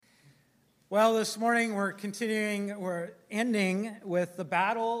Well, this morning we're ending with the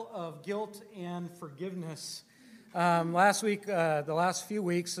battle of guilt and forgiveness. Last week, the last few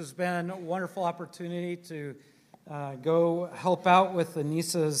weeks has been a wonderful opportunity to go help out with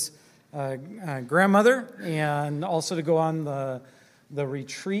Anissa's grandmother and also to go on the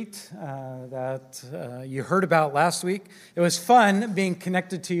retreat that you heard about last week. It was fun being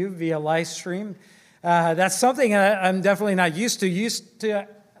connected to you via live stream. That's something I'm definitely not used to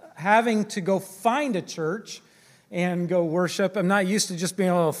having to go find a church and go worship. I'm not used to just being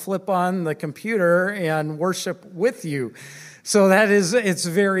able to flip on the computer and worship with you. So it's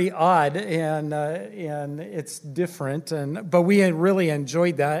very odd and it's different. But we really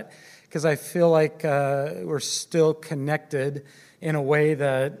enjoyed that because I feel like we're still connected in a way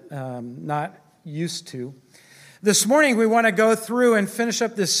that not used to. This morning, we want to go through and finish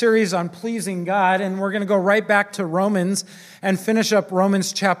up this series on pleasing God, and we're going to go right back to Romans and finish up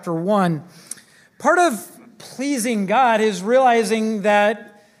Romans chapter 1. Part of pleasing God is realizing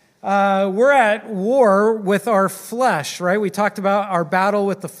that we're at war with our flesh, right? We talked about our battle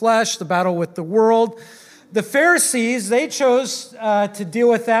with the flesh, the battle with the world. The Pharisees, they chose to deal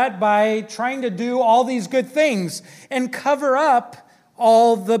with that by trying to do all these good things and cover up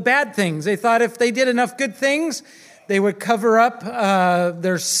all the bad things. They thought if they did enough good things, they would cover up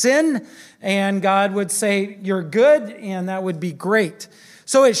their sin, and God would say, "You're good," and that would be great.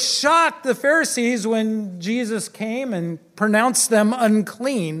 So it shocked the Pharisees when Jesus came and pronounced them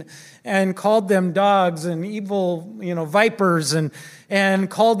unclean and called them dogs and evil, vipers, and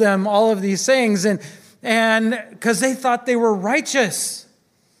called them all of these things, and because they thought they were righteous.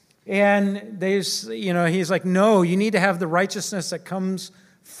 And he's like, no, you need to have the righteousness that comes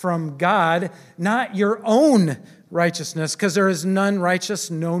from God, not your own righteousness, because there is none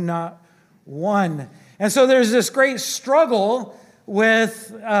righteous, no, not one. And so there's this great struggle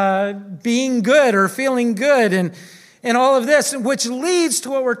with being good or feeling good and all of this, which leads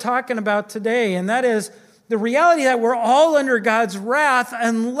to what we're talking about today, and that is the reality that we're all under God's wrath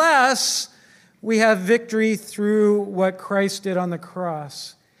unless we have victory through what Christ did on the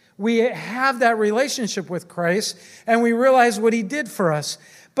cross. We have that relationship with Christ, and we realize what he did for us.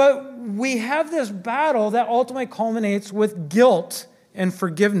 But we have this battle that ultimately culminates with guilt and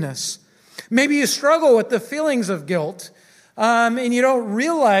forgiveness. Maybe you struggle with the feelings of guilt, and you don't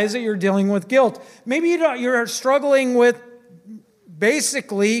realize that you're dealing with guilt. Maybe you're struggling with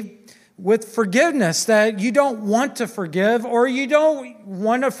forgiveness, that you don't want to forgive, or you don't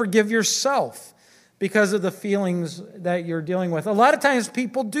want to forgive yourself because of the feelings that you're dealing with. A lot of times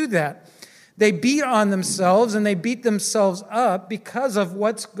people do that. They beat on themselves and they beat themselves up because of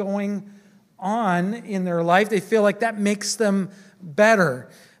what's going on in their life. They feel like that makes them better.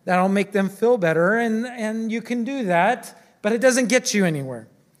 That'll make them feel better, and you can do that, but it doesn't get you anywhere.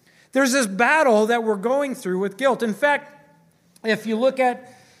 There's this battle that we're going through with guilt. In fact, if you look at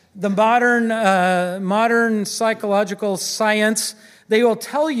the modern psychological science, they will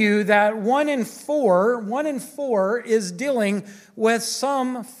tell you that one in four is dealing with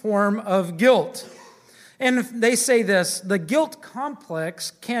some form of guilt. And they say this: the guilt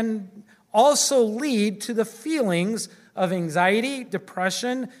complex can also lead to the feelings of anxiety,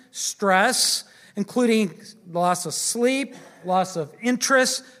 depression, stress, including loss of sleep, loss of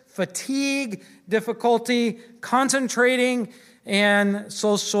interest, fatigue, difficulty concentrating, and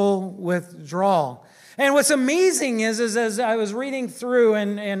social withdrawal. And what's amazing is as I was reading through,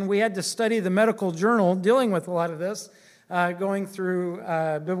 and we had to study the medical journal dealing with a lot of this, going through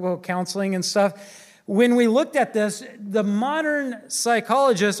biblical counseling and stuff. When we looked at this, the modern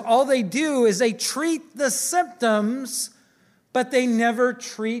psychologists, all they do is they treat the symptoms, but they never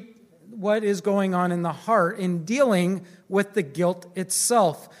treat what is going on in the heart in dealing with the guilt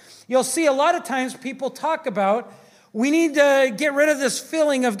itself. You'll see a lot of times people talk about, we need to get rid of this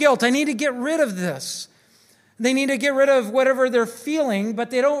feeling of guilt. I need to get rid of this. They need to get rid of whatever they're feeling,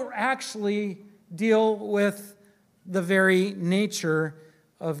 but they don't actually deal with the very nature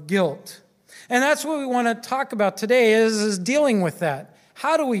of guilt. And that's what we want to talk about today is dealing with that.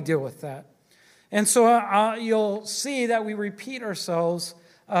 How do we deal with that? And so you'll see that we repeat ourselves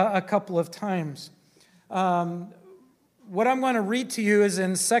a couple of times. What I'm going to read to you is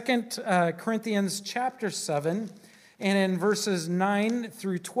in 2 Corinthians chapter 7, and in verses 9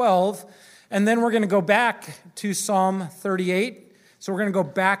 through 12, and then we're going to go back to Psalm 38. So we're going to go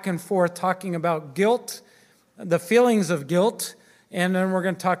back and forth talking about guilt, the feelings of guilt, and then we're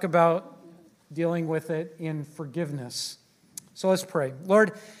going to talk about dealing with it in forgiveness. So let's pray.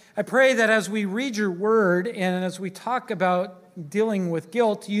 Lord, I pray that as we read your word and as we talk about dealing with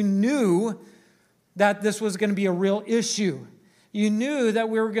guilt, you knew that this was going to be a real issue. You knew that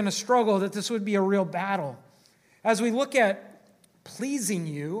we were going to struggle, that this would be a real battle. As we look at pleasing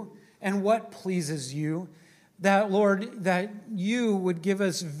you and what pleases you, that, Lord, that you would give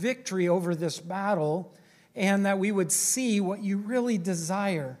us victory over this battle and that we would see what you really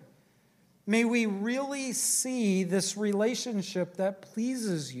desire. May we really see this relationship that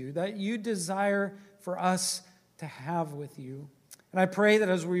pleases you, that you desire for us to have with you. And I pray that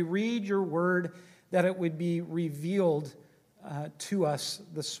as we read your word, that it would be revealed to us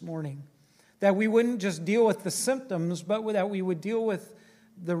this morning. That we wouldn't just deal with the symptoms, but that we would deal with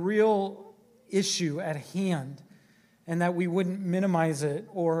the real issue at hand, and that we wouldn't minimize it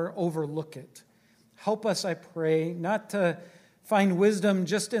or overlook it. Help us, I pray, not to find wisdom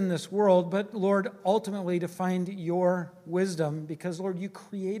just in this world, but, Lord, ultimately to find your wisdom, because, Lord, you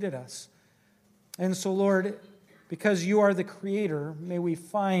created us. And so, Lord, because you are the creator, may we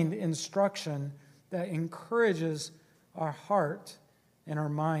find instruction that encourages our heart and our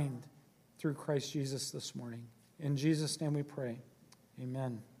mind through Christ Jesus this morning. In Jesus' name we pray.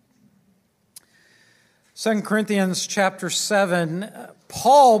 Amen. 2 Corinthians chapter 7.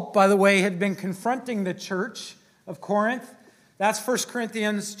 Paul, by the way, had been confronting the church of Corinth. That's 1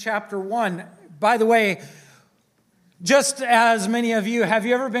 Corinthians chapter 1. By the way, just as many of you, have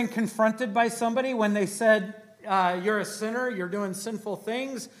you ever been confronted by somebody when they said, you're a sinner, you're doing sinful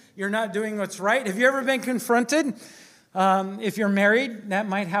things, you're not doing what's right? Have you ever been confronted? If you're married, that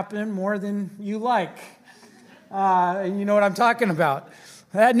might happen more than you like. You know what I'm talking about.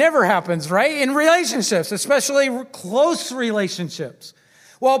 That never happens, right? In relationships, especially close relationships.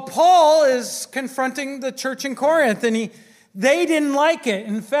 Well, Paul is confronting the church in Corinth, and they didn't like it.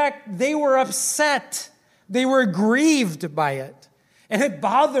 In fact, they were upset. They were grieved by it, and it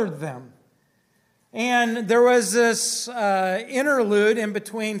bothered them. And there was this interlude in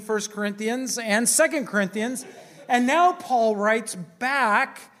between 1 Corinthians and 2 Corinthians, and now Paul writes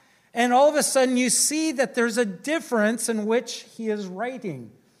back, and all of a sudden you see that there's a difference in which he is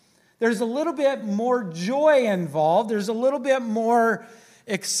writing. There's a little bit more joy involved. There's a little bit more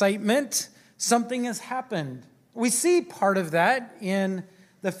excitement. Something has happened. We see part of that in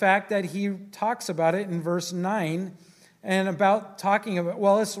the fact that he talks about it in verse 9 and about talking about,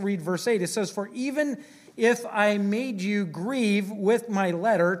 well, let's read verse 8. It says, "For even if I made you grieve with my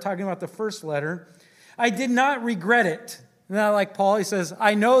letter," talking about the first letter, "I did not regret it." Not like Paul, he says,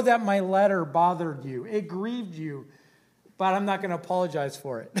 "I know that my letter bothered you. It grieved you, but I'm not going to apologize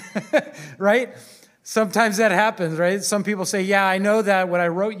for it." Right? Sometimes that happens, right? Some people say, yeah, I know that what I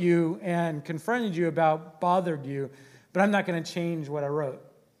wrote you and confronted you about bothered you, but I'm not going to change what I wrote.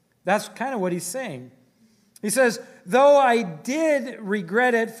 That's kind of what he's saying. He says, "Though I did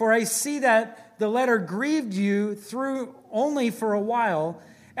regret it, for I see that the letter grieved you through only for a while.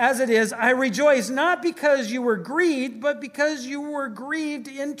 As it is, I rejoice, not because you were grieved, but because you were grieved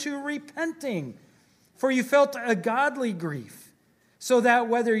into repenting. For you felt a godly grief, so that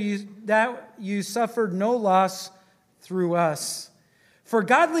you suffered no loss through us. For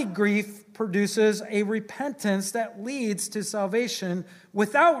godly grief produces a repentance that leads to salvation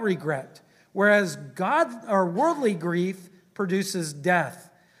without regret, whereas worldly grief produces death.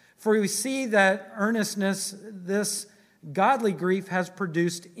 For we see that earnestness this godly grief has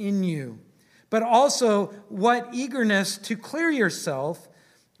produced in you, but also what eagerness to clear yourself,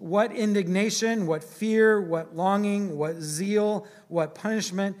 what indignation, what fear, what longing, what zeal, what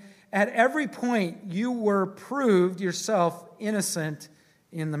punishment. At every point you were proved yourself innocent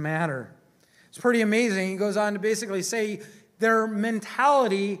in the matter." It's pretty amazing. He goes on to basically say their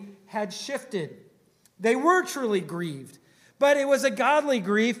mentality had shifted. They were truly grieved. But it was a godly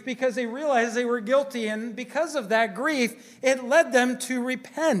grief because they realized they were guilty. And because of that grief, it led them to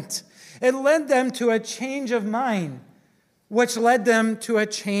repent. It led them to a change of mind, which led them to a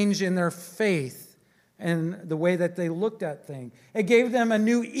change in their faith and the way that they looked at things. It gave them a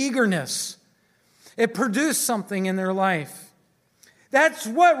new eagerness. It produced something in their life. That's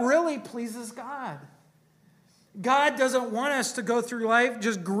what really pleases God. God doesn't want us to go through life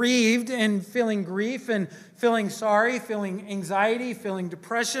just grieved and feeling grief and feeling sorry, feeling anxiety, feeling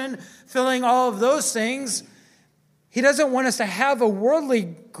depression, feeling all of those things. He doesn't want us to have a worldly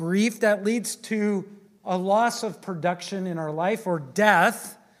grief that leads to a loss of production in our life or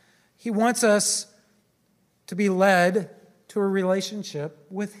death. He wants us to be led to a relationship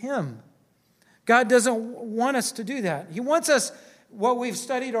with Him. God doesn't want us to do that. He wants us, what we've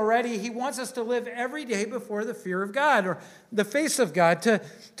studied already, He wants us to live every day before the fear of God or the face of God, to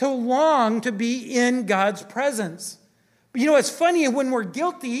long to be in God's presence. But you know, it's funny, when we're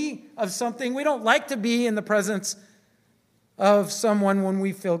guilty of something, we don't like to be in the presence of someone when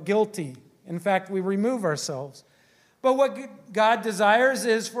we feel guilty. In fact, we remove ourselves. But what God desires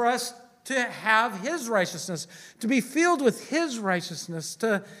is for us to have His righteousness, to be filled with His righteousness,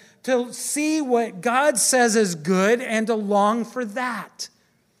 to see what God says is good and to long for that.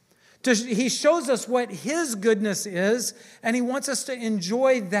 He shows us what His goodness is, and He wants us to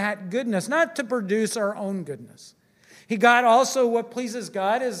enjoy that goodness, not to produce our own goodness. What pleases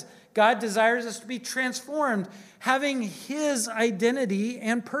God is God desires us to be transformed, having His identity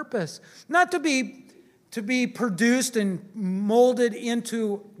and purpose, not to be produced and molded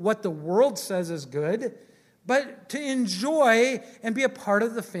into what the world says is good, but to enjoy and be a part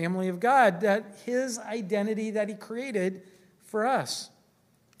of the family of God, that His identity that He created for us.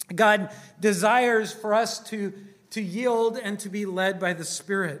 God desires for us to yield and to be led by the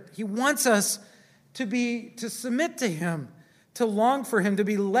Spirit. He wants us to submit to Him, to long for Him, to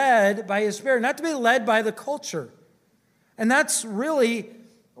be led by His Spirit, not to be led by the culture. And that's really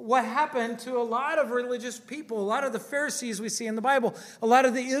what happened to a lot of religious people, a lot of the Pharisees we see in the Bible, a lot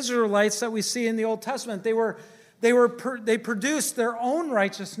of the Israelites that we see in the Old Testament. They produced their own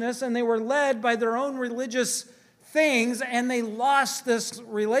righteousness, and they were led by their own religious things, and they lost this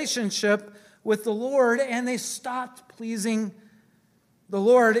relationship with the Lord, and they stopped pleasing the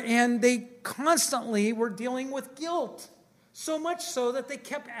Lord, and they constantly were dealing with guilt, so much so that they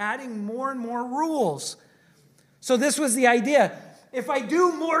kept adding more and more rules. So this was the idea. If I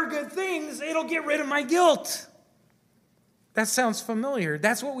do more good things, it'll get rid of my guilt. That sounds familiar.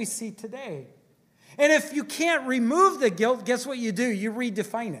 That's what we see today. And if you can't remove the guilt, guess what you do? You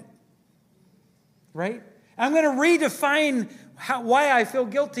redefine it. Right? I'm going to redefine why I feel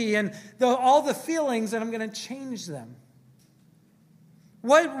guilty and all the feelings, and I'm going to change them.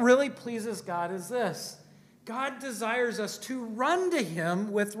 What really pleases God is this. God desires us to run to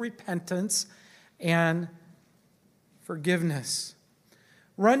Him with repentance and forgiveness.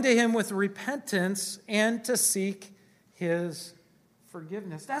 Run to Him with repentance and to seek His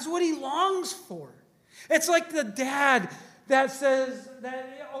forgiveness. That's what He longs for. It's like the dad that says,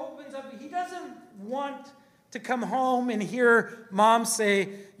 that opens up, he doesn't want to come home and hear mom say,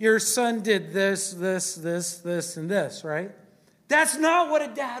 your son did this, this, this, this, and this, right? That's not what a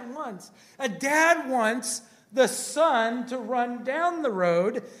dad wants. A dad wants the son to run down the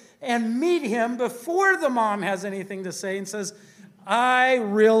road and meet him before the mom has anything to say and says, I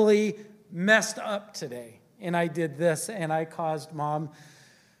really messed up today, and I did this, and I caused mom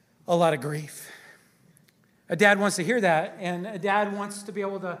a lot of grief. A dad wants to hear that, and a dad wants to be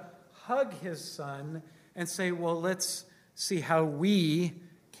able to hug his son and say, well, let's see how we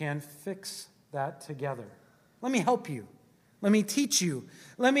can fix that together. Let me help you. Let me teach you.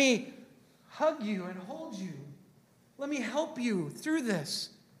 Let me hug you and hold you. Let me help you through this.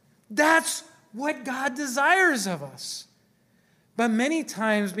 That's what God desires of us. But many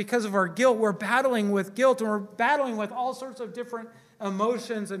times, because of our guilt, we're battling with guilt, and we're battling with all sorts of different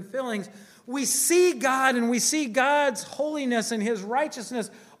emotions and feelings. We see God, and we see God's holiness and His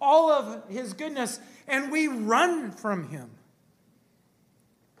righteousness, all of His goodness, and we run from Him.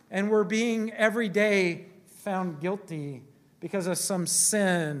 And we're being every day found guilty because of some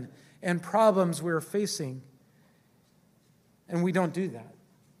sin and problems we're facing. And we don't do that.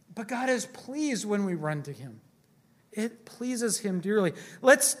 But God is pleased when we run to Him. It pleases Him dearly.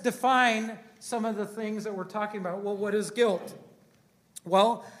 Let's define some of the things that we're talking about. Well, what is guilt?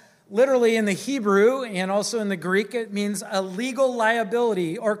 Well, literally in the Hebrew and also in the Greek, it means a legal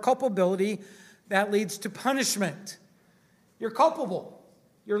liability or culpability that leads to punishment. You're culpable.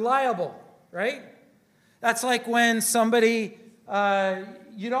 You're liable, right? That's like when somebody,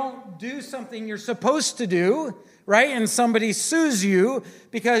 you don't do something you're supposed to do, right? And somebody sues you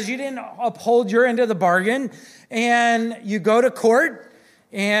because you didn't uphold your end of the bargain, and you go to court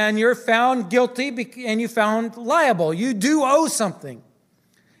and you're found guilty and you found liable. You do owe something.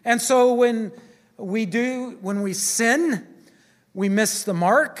 And so when we sin, we miss the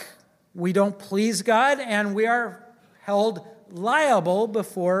mark, we don't please God, and we are held liable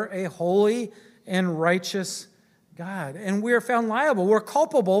before a holy and righteous God. And we are found liable. We're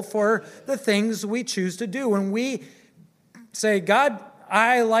culpable for the things we choose to do. When we say, God,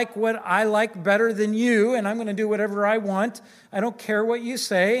 I like what I like better than you, and I'm going to do whatever I want. I don't care what you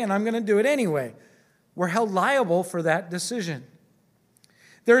say, and I'm going to do it anyway. We're held liable for that decision.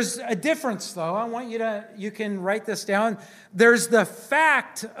 There's a difference, though. I want you can write this down. There's the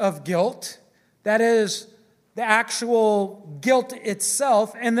fact of guilt, that is the actual guilt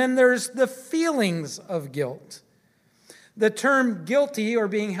itself, and then there's the feelings of guilt. The term guilty or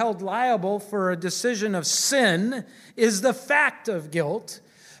being held liable for a decision of sin is the fact of guilt,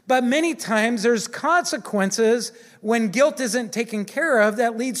 but many times there's consequences when guilt isn't taken care of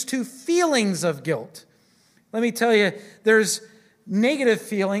that leads to feelings of guilt. Let me tell you, there's negative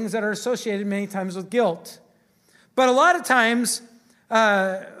feelings that are associated many times with guilt. But a lot of times,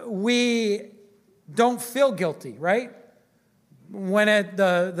 we don't feel guilty, right? When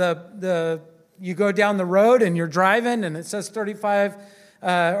you go down the road and you're driving and it says 35,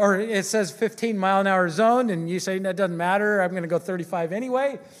 or it says 15 mile an hour zone, and you say, that doesn't matter, I'm going to go 35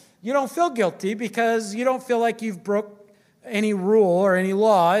 anyway. You don't feel guilty because you don't feel like you've broke any rule or any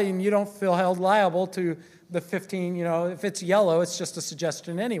law, and you don't feel held liable to the 15, if it's yellow, it's just a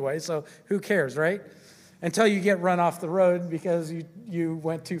suggestion anyway, so who cares, right? Until you get run off the road because you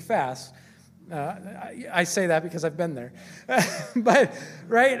went too fast. I say that because I've been there. But,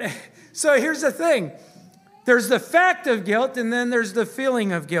 right? So here's the thing. There's the fact of guilt, and then there's the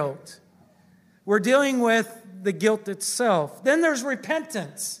feeling of guilt. We're dealing with the guilt itself. Then there's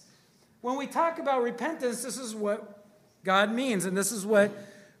repentance. When we talk about repentance, this is what God means, and this is what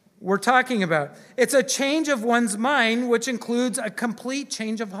we're talking about. It's a change of one's mind, which includes a complete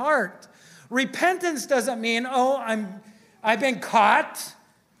change of heart. Repentance doesn't mean, I've been caught,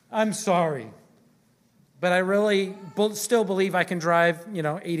 I'm sorry. But I really still believe I can drive,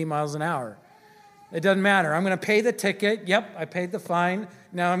 80 miles an hour. It doesn't matter. I'm going to pay the ticket. Yep, I paid the fine.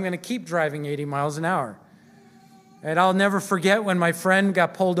 Now I'm going to keep driving 80 miles an hour. And I'll never forget when my friend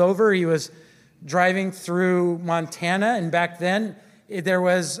got pulled over. He was driving through Montana, and back then there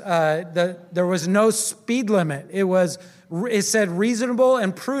was no speed limit. It said reasonable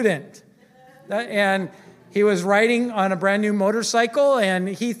and prudent. And he was riding on a brand new motorcycle, and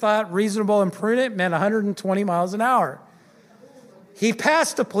he thought reasonable and prudent meant 120 miles an hour. He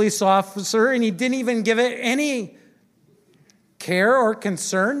passed a police officer, and he didn't even give it any care or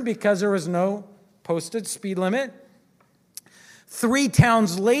concern because there was no posted speed limit. 3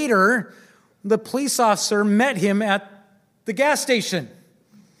 towns later, the police officer met him at the gas station.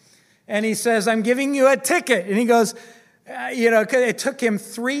 And he says, I'm giving you a ticket. And he goes, it took him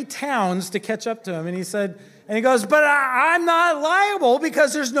 3 towns to catch up to him. And he goes, but I'm not liable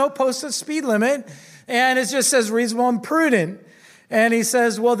because there's no posted speed limit. And it just says reasonable and prudent. And he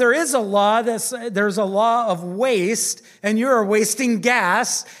says, well, there's a law of waste, and you're wasting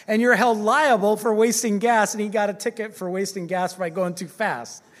gas, and you're held liable for wasting gas. And he got a ticket for wasting gas by going too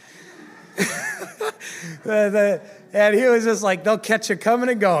fast. And he was just like, they'll catch you coming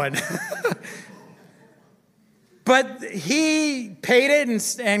and going. But he paid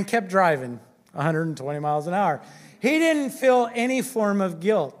it and kept driving 120 miles an hour. He didn't feel any form of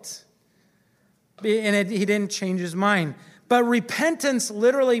guilt. And he didn't change his mind. But repentance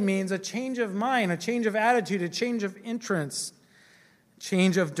literally means a change of mind, a change of attitude, a change of interest,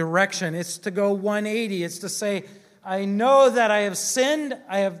 change of direction. It's to go 180. It's to say, I know that I have sinned,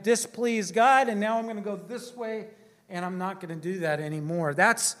 I have displeased God, and now I'm going to go this way, and I'm not going to do that anymore.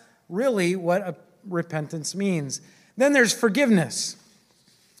 That's really what repentance means. Then there's forgiveness.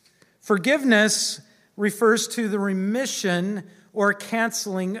 Forgiveness refers to the remission or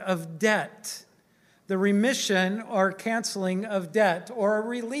canceling of debt. The remission or canceling of debt or a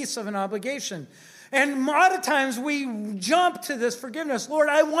release of an obligation. And a lot of times we jump to this forgiveness. Lord,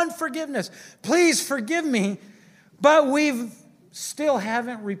 I want forgiveness. Please forgive me. But we still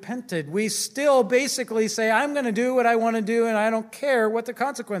haven't repented. We still basically say, I'm going to do what I want to do and I don't care what the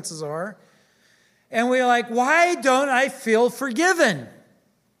consequences are. And we're like, why don't I feel forgiven?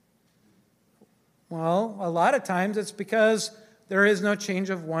 Well, a lot of times it's because there is no change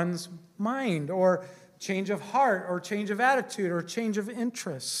of one's mind or change of heart or change of attitude or change of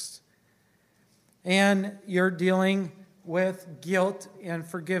interest. And you're dealing with guilt and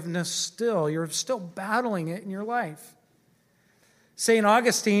forgiveness still. You're still battling it in your life. St.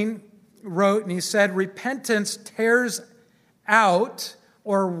 Augustine wrote, and he said, repentance tears out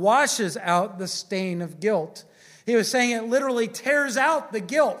or washes out the stain of guilt. He was saying it literally tears out the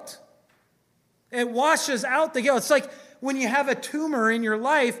guilt. It washes out the guilt. It's like when you have a tumor in your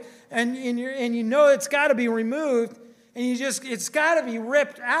life and you know it's got to be removed, and it's got to be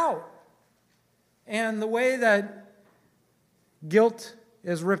ripped out. And the way that guilt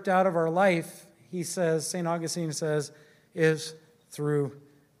is ripped out of our life, he says, St. Augustine says, is through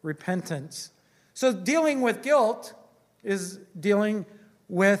repentance. So dealing with guilt is dealing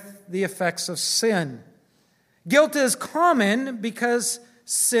with the effects of sin. Guilt is common because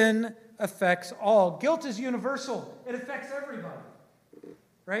sin affects all. Guilt is universal. It affects everybody.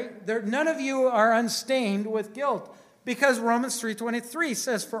 Right? None of you are unstained with guilt because Romans 3:23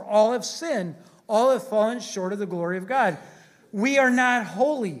 says, for all have sinned, all have fallen short of the glory of God. We are not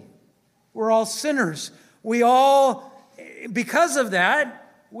holy. We're all sinners. Because of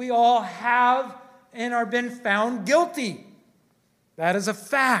that, we all have and are been found guilty. That is a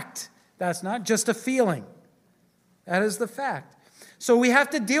fact. That's not just a feeling. That is the fact. So we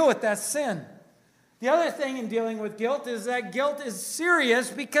have to deal with that sin. The other thing in dealing with guilt is that guilt is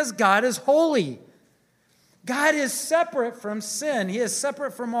serious because God is holy. God is separate from sin. He is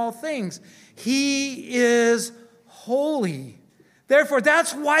separate from all things. He is holy. Therefore,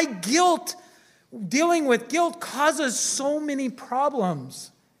 that's why dealing with guilt causes so many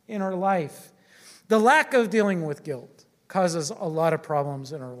problems in our life. The lack of dealing with guilt causes a lot of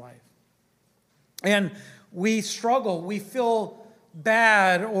problems in our life. And we struggle, we feel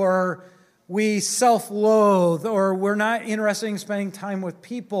bad, or we self-loathe, or we're not interested in spending time with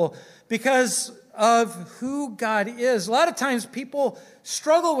people because of who God is. A lot of times people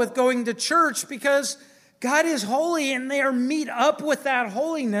struggle with going to church because God is holy and they are meet up with that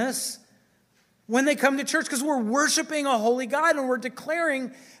holiness when they come to church because we're worshiping a holy God and we're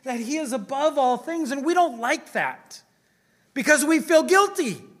declaring that He is above all things, and we don't like that because we feel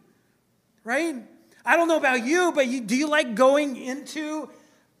guilty, right? I don't know about you, but do you like going into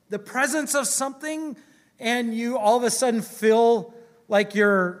the presence of something and you all of a sudden feel like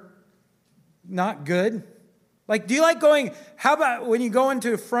you're not good? Like, do you like going, how about when you go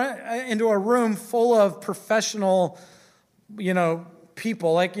into a room full of professional,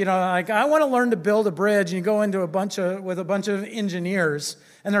 people, like I want to learn to build a bridge, and you go into with a bunch of engineers,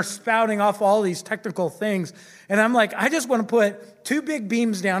 and they're spouting off all these technical things, and I'm like, I just want to put 2 big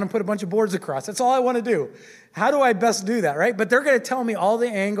beams down and put a bunch of boards across. That's all I want to do. How do I best do that, right? But they're going to tell me all the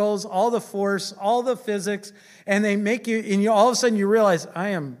angles, all the force, all the physics, and they make you, and all of a sudden you realize, I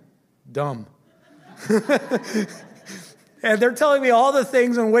am dumb. And they're telling me all the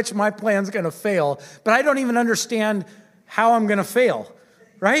things in which my plan's going to fail, but I don't even understand how I'm going to fail,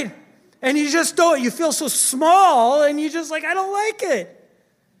 right? And you just don't, you feel so small, and you just like, I don't like it.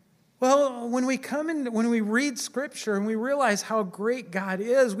 Well, when we read Scripture and we realize how great God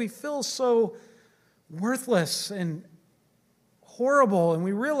is, we feel so worthless and horrible, and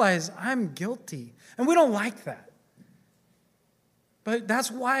we realize I'm guilty. And we don't like that. But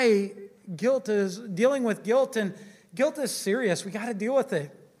that's why dealing with guilt, and guilt is serious. We got to deal with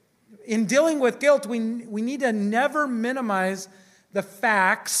it. In dealing with guilt, we need to never minimize the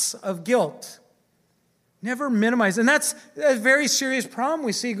facts of guilt. Never minimize. And that's a very serious problem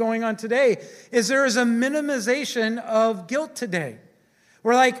we see going on today, is there is a minimization of guilt today.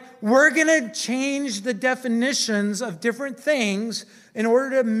 We're going to change the definitions of different things in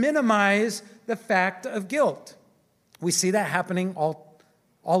order to minimize the fact of guilt. We see that happening all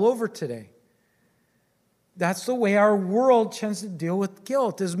over today. That's the way our world tends to deal with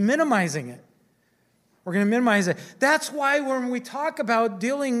guilt, is minimizing it. We're going to minimize it. That's why when we talk about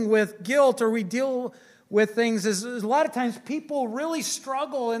dealing with guilt, or we deal with things, is a lot of times people really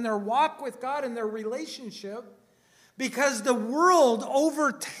struggle in their walk with God and their relationship because the world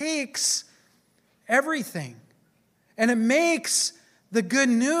overtakes everything. And it makes the good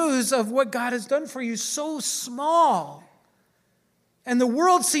news of what God has done for you so small. And the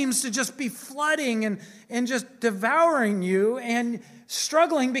world seems to just be flooding and just devouring you and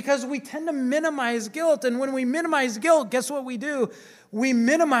struggling because we tend to minimize guilt. And when we minimize guilt, guess what we do? We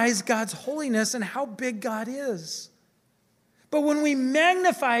minimize God's holiness and how big God is. But when we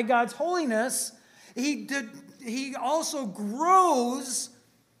magnify God's holiness, He also grows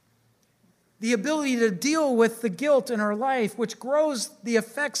the ability to deal with the guilt in our life, which grows the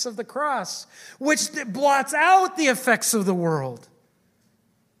effects of the cross, which blots out the effects of the world.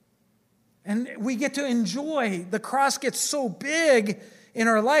 And we get to enjoy, the cross gets so big in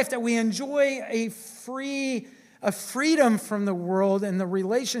our life that we enjoy a freedom from the world, and the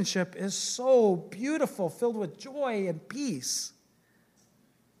relationship is so beautiful, filled with joy and peace.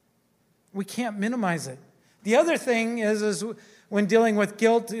 We can't minimize it. The other thing is when dealing with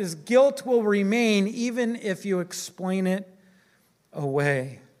guilt, is guilt will remain even if you explain it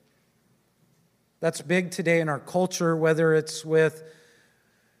away. That's big today in our culture, whether it's with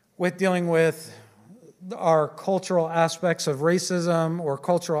dealing with our cultural aspects of racism or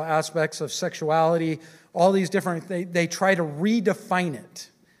cultural aspects of sexuality, all these different, they try to redefine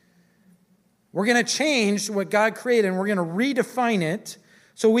it. We're going to change what God created, and we're going to redefine it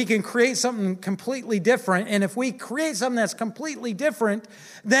so we can create something completely different. And if we create something that's completely different,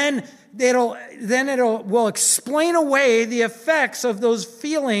 then we'll explain away the effects of those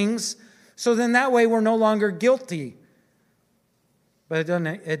feelings, so then that way we're no longer guilty. But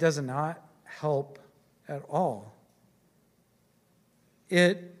it does not help at all.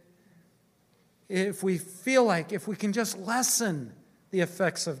 If we feel like if we can just lessen the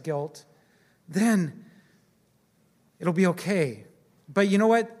effects of guilt, then it'll be okay. But you know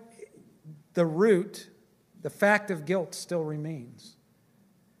what? The fact of guilt still remains.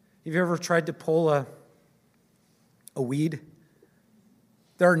 Have you ever tried to pull a a weed.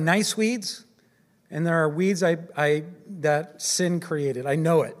 There are nice weeds, and there are weeds that sin created. I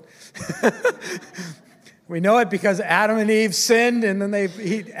know it. We know it because Adam and Eve sinned, and then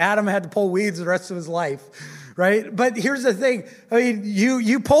Adam had to pull weeds the rest of his life, right? But here's the thing. I mean,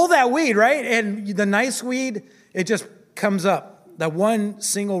 you pull that weed, right? And the nice weed, it just comes up. That one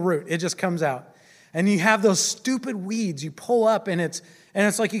single root, it just comes out. And you have those stupid weeds you pull up, and it's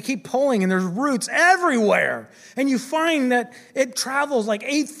like you keep pulling, and there's roots everywhere. And you find that it travels like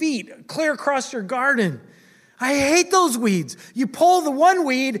 8 feet clear across your garden. I hate those weeds. You pull the one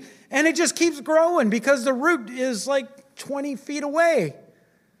weed, and it just keeps growing because the root is like 20 feet away.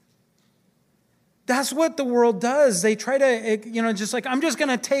 That's what the world does. They try to, just like, I'm just going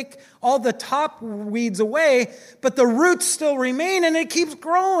to take all the top weeds away, but the roots still remain, and it keeps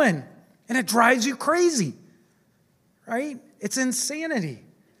growing. And it drives you crazy, right? It's insanity.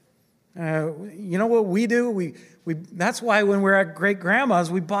 You know what we do? We that's why when we're at great grandma's,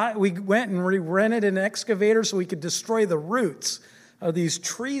 we went and rented an excavator so we could destroy the roots of these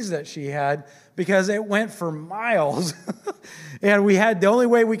trees that she had, because it went for miles. And the only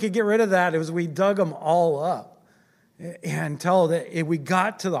way we could get rid of that was we dug them all up until we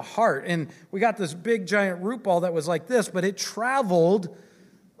got to the heart. And we got this big giant root ball that was like this, but it traveled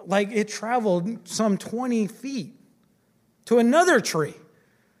some 20 feet to another tree.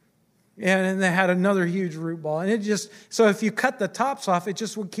 And they had another huge root ball. And so if you cut the tops off, it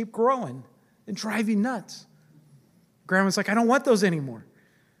just would keep growing and drive you nuts. Grandma's like, I don't want those anymore.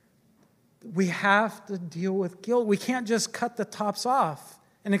 We have to deal with guilt. We can't just cut the tops off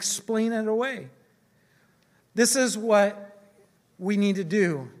and explain it away. This is what we need to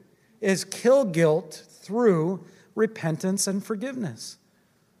do, is kill guilt through repentance and forgiveness.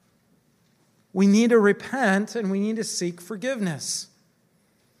 We need to repent and we need to seek forgiveness.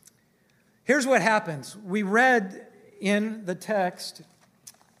 Here's what happens. We read in the text,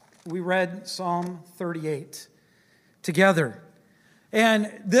 we read Psalm 38 together.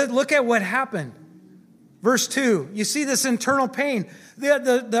 And look at what happened. Verse 2, you see this internal pain.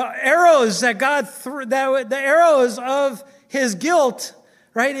 The arrows that God threw, the arrows of his guilt,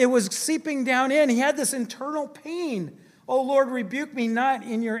 right? It was seeping down in. He had this internal pain. O Lord, rebuke me not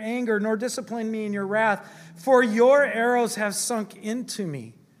in your anger, nor discipline me in your wrath, for your arrows have sunk into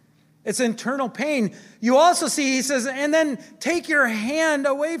me. It's internal pain. You also see, he says, and then take your hand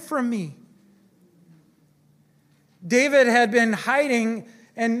away from me. David had been hiding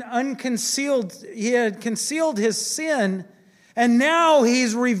and unconcealed. He had concealed his sin, and now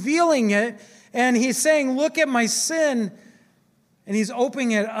he's revealing it, and he's saying, look at my sin, and he's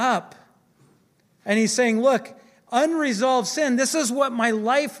opening it up. And he's saying, look, unresolved sin, this is what my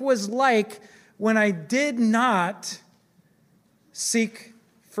life was like when I did not seek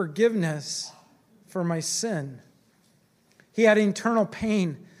forgiveness for my sin. He had internal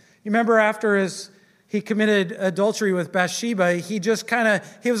pain. You remember after he committed adultery with Bathsheba, he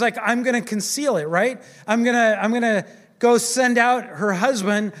was like, I'm going to conceal it, right? I'm going to go send out her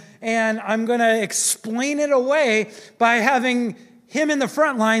husband, and I'm going to explain it away by having him in the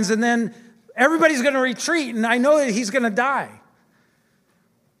front lines, and then everybody's going to retreat, and I know that he's going to die.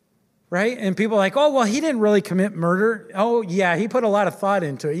 Right? And people are like, oh, well, he didn't really commit murder. Oh, yeah, he put a lot of thought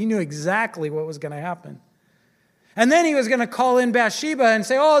into it. He knew exactly what was going to happen. And then he was going to call in Bathsheba and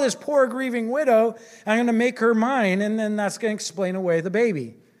say, oh, this poor grieving widow, I'm going to make her mine, and then that's going to explain away the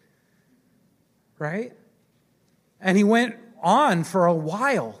baby. Right? And he went on for a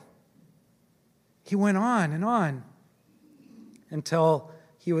while. He went on and on until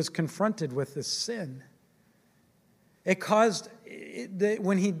he was confronted with this sin.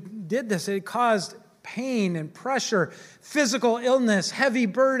 When he did this, it caused pain and pressure, physical illness, heavy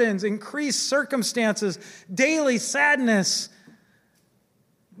burdens, increased circumstances, daily sadness.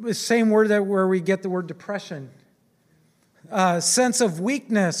 The same word where we get the word depression. Sense of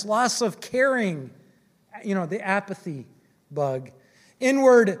weakness, loss of caring, the apathy bug.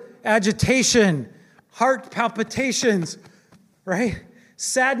 Inward agitation, heart palpitations, right?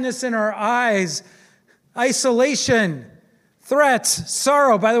 Sadness in our eyes, isolation, threats,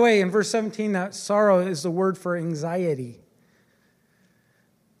 sorrow. By the way, in verse 17, that sorrow is the word for anxiety.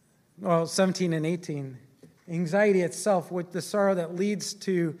 Well, 17 and 18. Anxiety itself, with the sorrow that leads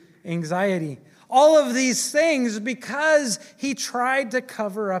to anxiety. All of these things because he tried to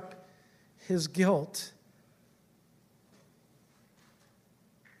cover up his guilt.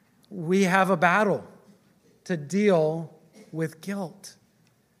 We have a battle to deal with guilt.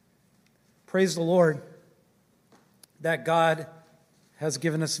 Praise the Lord that God has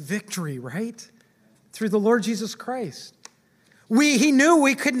given us victory, right? Through the Lord Jesus Christ. He knew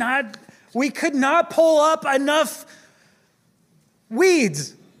we could not We could not pull up enough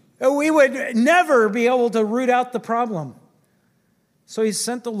weeds. We would never be able to root out the problem. So he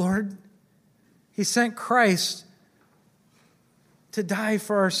sent the Lord. He sent Christ to die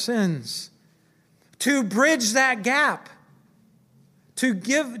for our sins, to bridge that gap, to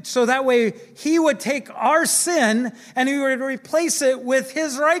give, so that way he would take our sin and he would replace it with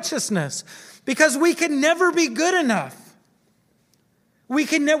his righteousness. Because we could never be good enough. We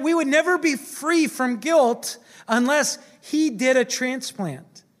would never be free from guilt unless he did a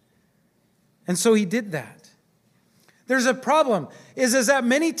transplant. And so he did that. There's a problem, is that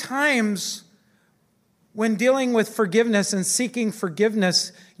many times when dealing with forgiveness and seeking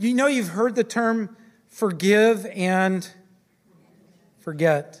forgiveness, you've heard the term forgive and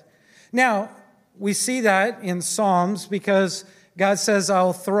forget. Now, we see that in Psalms because God says,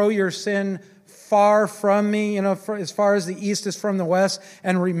 I'll throw your sin far from me, as far as the east is from the west,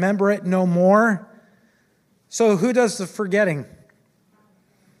 and remember it no more. So who does the forgetting?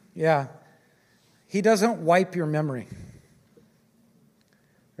 Yeah. He doesn't wipe your memory.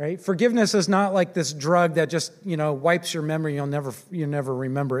 Right? Forgiveness is not like this drug that just, wipes your memory. You'll never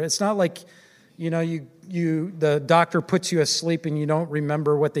remember it. It's not like, the doctor puts you asleep and you don't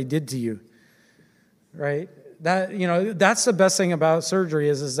remember what they did to you. Right? That's the best thing about surgery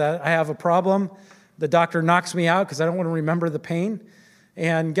is that I have a problem. The doctor knocks me out because I don't want to remember the pain.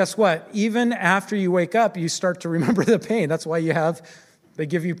 And guess what? Even after you wake up, you start to remember the pain. That's why they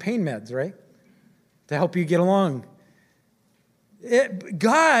give you pain meds, right? To help you get along.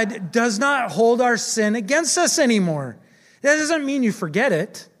 God does not hold our sin against us anymore. That doesn't mean you forget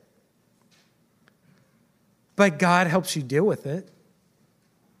it. But God helps you deal with it.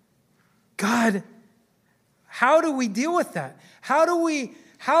 God, how do we deal with that? How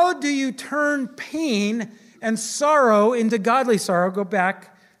do you turn pain and sorrow into godly sorrow? Go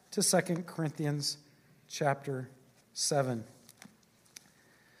back to 2 Corinthians chapter 7.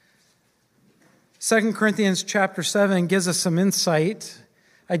 2 Corinthians chapter 7 gives us some insight.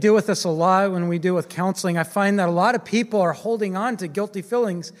 I deal with this a lot when we deal with counseling. I find that a lot of people are holding on to guilty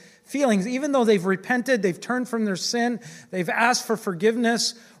feelings, even though they've repented, they've turned from their sin, they've asked for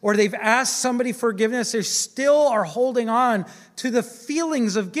forgiveness, or they've asked somebody forgiveness, they still are holding on to the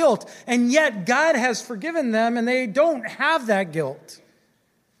feelings of guilt. And yet God has forgiven them and they don't have that guilt.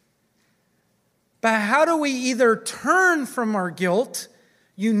 But how do we either turn from our guilt?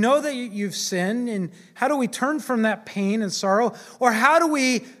 You know that you've sinned, and how do we turn from that pain and sorrow? Or how do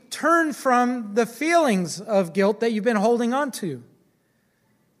we turn from the feelings of guilt that you've been holding on to?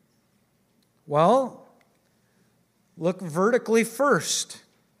 Well, look vertically first.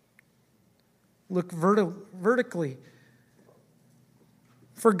 Look vertically.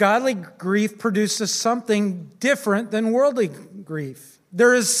 For godly grief produces something different than worldly grief.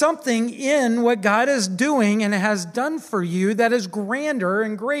 There is something in what God is doing and has done for you that is grander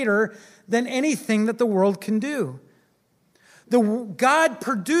and greater than anything that the world can do. God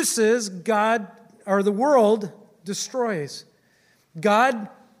produces, the world destroys. God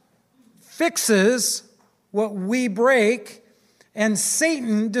fixes what we break, and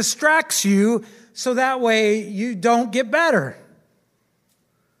Satan distracts you so that way you don't get better.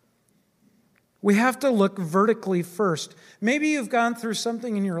 We have to look vertically first. Maybe you've gone through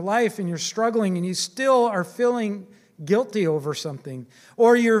something in your life and you're struggling and you still are feeling guilty over something.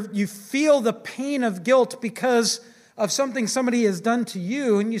 Or you feel the pain of guilt because of something somebody has done to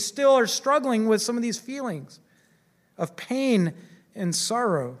you and you still are struggling with some of these feelings of pain and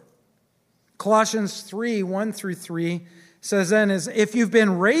sorrow. Colossians 3:1-3 says then, if you've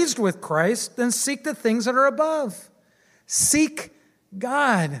been raised with Christ, then seek the things that are above. Seek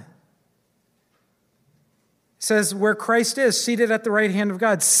God. It says where Christ is, seated at the right hand of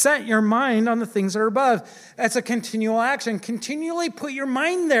God. Set your mind on the things that are above. That's a continual action. Continually put your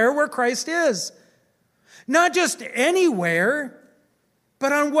mind there where Christ is. Not just anywhere,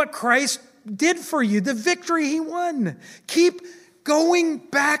 but on what Christ did for you, the victory he won. Keep going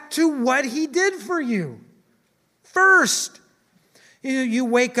back to what he did for you. First, you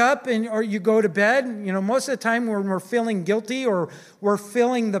wake up or you go to bed. Most of the time when we're feeling guilty or we're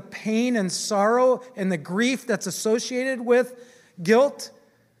feeling the pain and sorrow and the grief that's associated with guilt,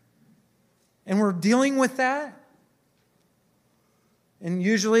 and we're dealing with that, and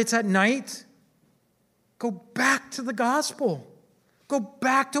usually it's at night, go back to the gospel. Go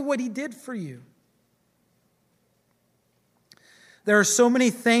back to what he did for you. There are so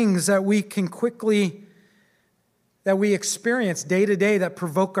many things that we experience day to day that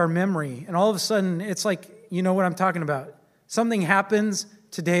provoke our memory. And all of a sudden, it's like, you know what I'm talking about. Something happens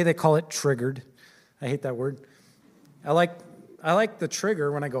today, they call it triggered. I hate that word. I like the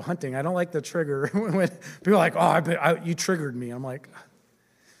trigger when I go hunting. I don't like the trigger when people are like, you triggered me. I'm like,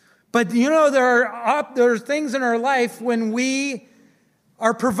 but there are things in our life when we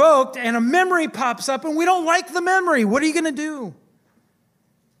are provoked and a memory pops up and we don't like the memory. What are you going to do?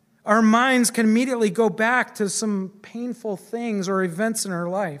 Our minds can immediately go back to some painful things or events in our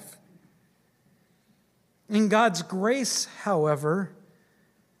life. In God's grace, however,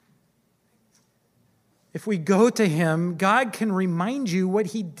 if we go to Him, God can remind you what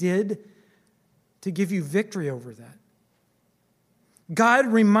He did to give you victory over that. God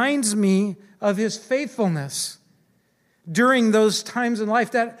reminds me of His faithfulness during those times in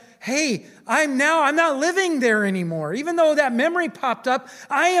life that, hey, I'm not living there anymore. Even though that memory popped up,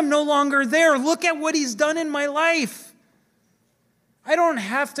 I am no longer there. Look at what He's done in my life. I don't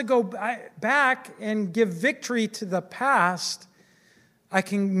have to go back and give victory to the past. I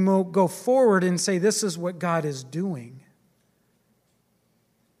can go forward and say, this is what God is doing.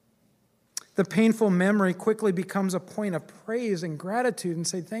 The painful memory quickly becomes a point of praise and gratitude and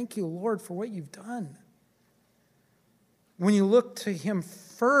say, thank you, Lord, for what you've done. When you look to Him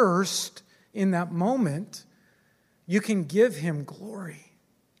first in that moment, you can give Him glory.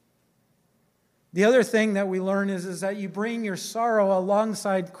 The other thing that we learn is that you bring your sorrow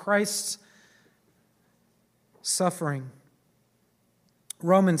alongside Christ's suffering.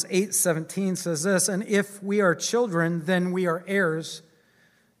 Romans 8:17 says this, and if we are children, then we are heirs.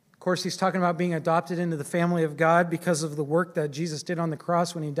 Of course, he's talking about being adopted into the family of God because of the work that Jesus did on the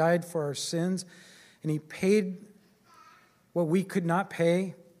cross when He died for our sins. And He paid what we could not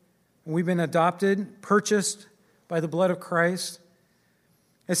pay. And we've been adopted, purchased by the blood of Christ.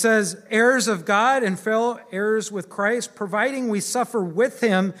 It says, heirs of God and fellow heirs with Christ, providing we suffer with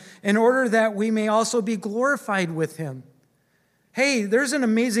Him in order that we may also be glorified with Him. Hey, there's an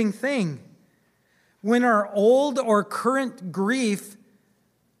amazing thing. When our old or current grief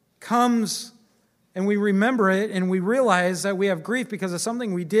comes and we remember it and we realize that we have grief because of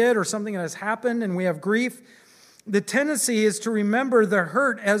something we did or something that has happened and we have grief, the tendency is to remember the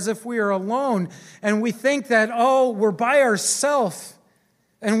hurt as if we are alone. And we think that, we're by ourselves.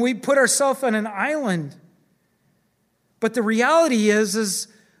 And we put ourselves on an island. But the reality is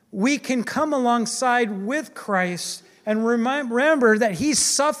we can come alongside with Christ and remember that He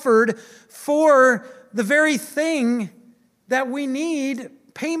suffered for the very thing that we need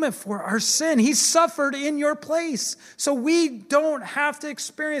payment for, our sin. He suffered in your place. So we don't have to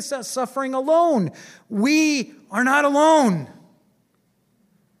experience that suffering alone. We are not alone.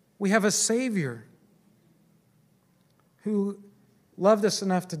 We have a Savior who loved us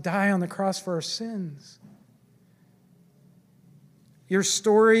enough to die on the cross for our sins. Your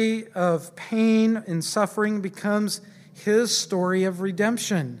story of pain and suffering becomes His story of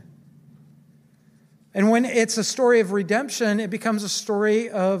redemption. And when it's a story of redemption, it becomes a story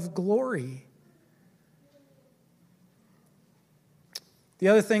of glory. The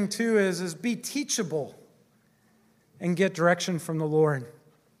other thing, too, is be teachable and get direction from the Lord.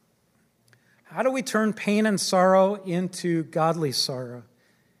 How do we turn pain and sorrow into godly sorrow?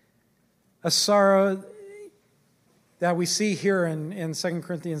 A sorrow that we see here in 2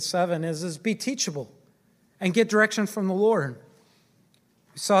 Corinthians 7 is be teachable and get direction from the Lord.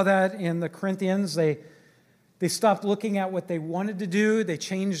 We saw that in the Corinthians. They stopped looking at what they wanted to do. They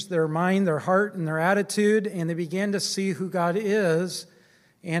changed their mind, their heart, and their attitude, and they began to see who God is,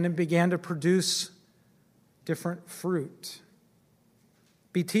 and it began to produce different fruit.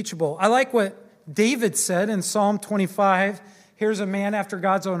 Be teachable. I like what David said in Psalm 25. Here's a man after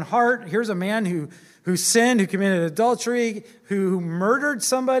God's own heart. Here's a man who sinned, who committed adultery, who murdered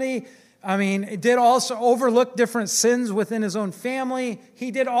somebody. Did also overlook different sins within his own family.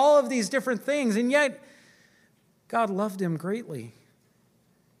 He did all of these different things, and yet God loved him greatly.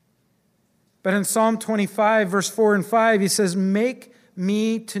 But in Psalm 25, verse 4 and 5, he says, make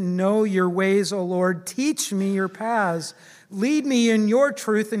me to know your ways, O Lord. Teach me your paths. Lead me in your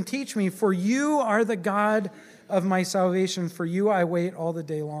truth and teach me, for you are the God of my salvation. For you I wait all the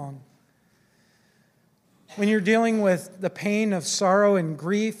day long. When you're dealing with the pain of sorrow and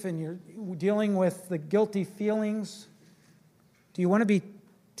grief and you're dealing with the guilty feelings, do you want to be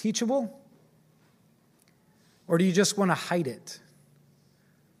teachable? Or do you just want to hide it?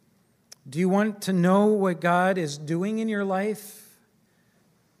 Do you want to know what God is doing in your life?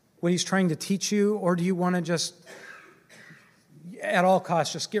 What He's trying to teach you? Or do you want to just, at all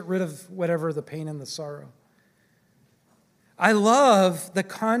costs, just get rid of whatever the pain and the sorrow? I love the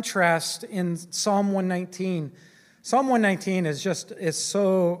contrast in Psalm 119. Psalm 119 is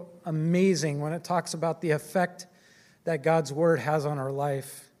so amazing when it talks about the effect that God's word has on our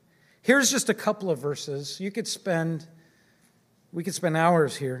life. Here's just a couple of verses. You could spend We could spend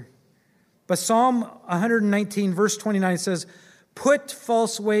hours here. But Psalm 119, verse 29 says, "Put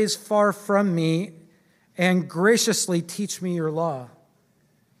false ways far from me and graciously teach me your law."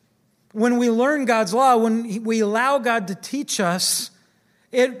 When we learn God's law, when we allow God to teach us,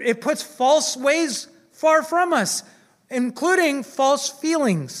 it puts false ways far from us, including false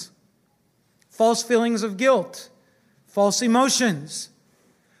feelings of guilt, false emotions.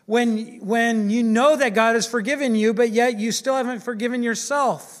 When you know that God has forgiven you, but yet you still haven't forgiven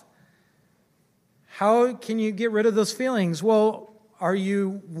yourself, how can you get rid of those feelings? Well, are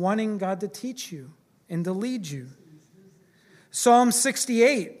you wanting God to teach you and to lead you? Psalm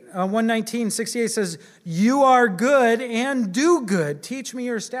 68, 119, 68 says, "You are good and do good. Teach me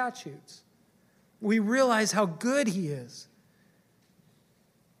your statutes." We realize how good he is.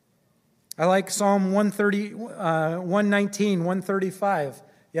 I like Psalm 119, 135.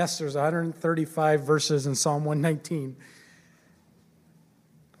 Yes, there's 135 verses in Psalm 119.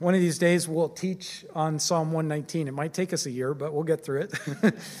 One of these days we'll teach on Psalm 119. It might take us a year, but we'll get through it.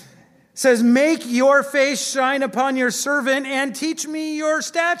 It says, "Make your face shine upon your servant and teach me your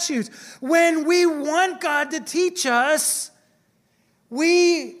statutes." When we want God to teach us,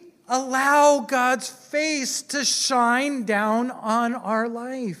 we allow God's face to shine down on our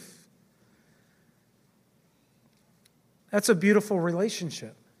life. That's a beautiful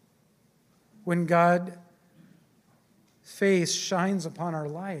relationship. When God's face shines upon our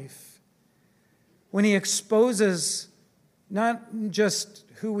life. When he exposes not just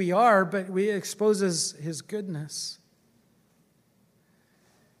who we are, but he exposes his goodness.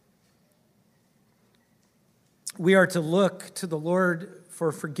 We are to look to the Lord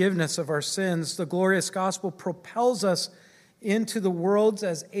for forgiveness of our sins. The glorious gospel propels us into the world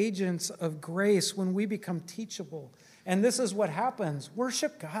as agents of grace when we become teachable. And this is what happens.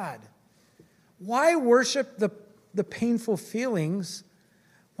 Worship God. Why worship the painful feelings?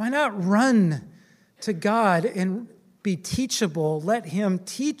 Why not run to God and be teachable? Let him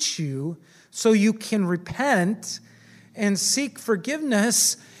teach you so you can repent and seek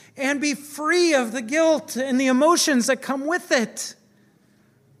forgiveness and be free of the guilt and the emotions that come with it.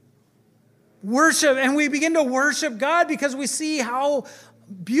 Worship, and we begin to worship God because we see how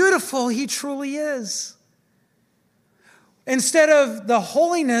beautiful he truly is. Instead of the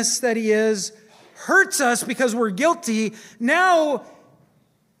holiness that he is hurts us because we're guilty, now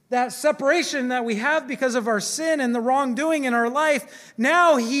that separation that we have because of our sin and the wrongdoing in our life,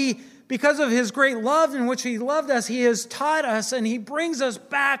 now he, because of his great love in which he loved us, he has taught us and he brings us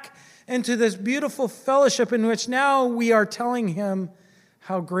back into this beautiful fellowship in which now we are telling him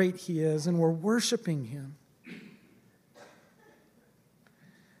how great he is and we're worshiping him.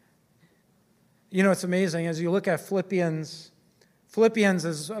 You know, it's amazing as you look at Philippians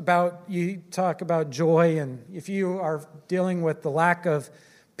is about, you talk about joy, and if you are dealing with the lack of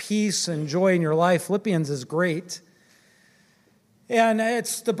peace and joy in your life, Philippians is great. And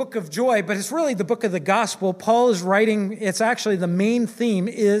it's the book of joy, but it's really the book of the gospel. Paul is writing, it's actually the main theme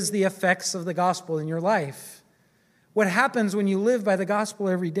is the effects of the gospel in your life. What happens when you live by the gospel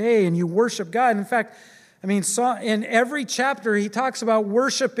every day and you worship God? In fact, in every chapter, he talks about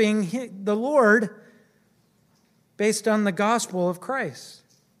worshiping the Lord based on the gospel of Christ.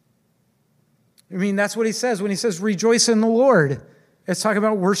 That's what he says when he says, rejoice in the Lord. It's talking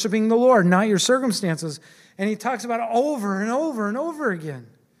about worshiping the Lord, not your circumstances. And he talks about it over and over and over again.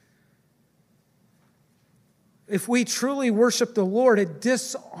 If we truly worship the Lord, it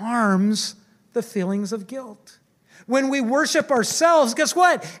disarms the feelings of guilt. When we worship ourselves, guess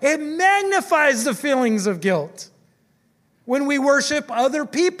what? It magnifies the feelings of guilt. When we worship other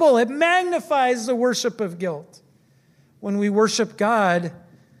people, it magnifies the worship of guilt. When we worship God,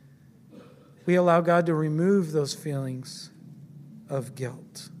 we allow God to remove those feelings of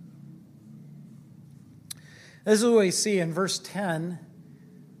guilt. This is what we see in verse 10.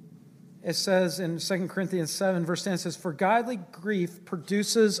 It says in 2 Corinthians 7, verse 10, it says, "For godly grief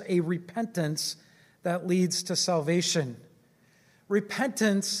produces a repentance that leads to salvation."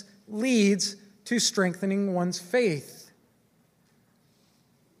 Repentance leads to strengthening one's faith.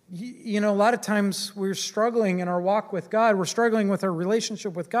 A lot of times we're struggling in our walk with God. We're struggling with our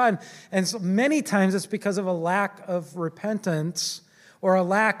relationship with God. And so many times it's because of a lack of repentance or a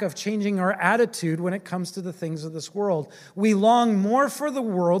lack of changing our attitude when it comes to the things of this world. We long more for the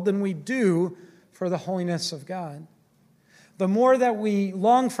world than we do for the holiness of God. The more that we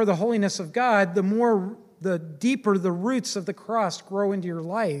long for the holiness of God, the deeper the roots of the cross grow into your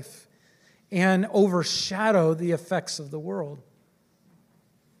life and overshadow the effects of the world.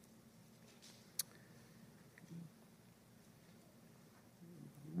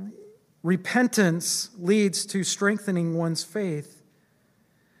 Repentance leads to strengthening one's faith.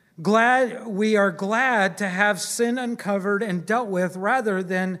 We are glad to have sin uncovered and dealt with rather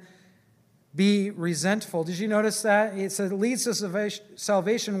than be resentful. Did you notice that? It said it leads to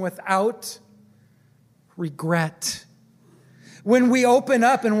salvation without regret. When we open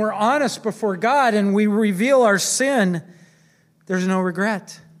up and we're honest before God and we reveal our sin, there's no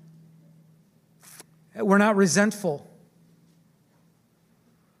regret. We're not resentful.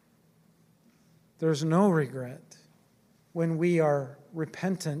 There's no regret when we are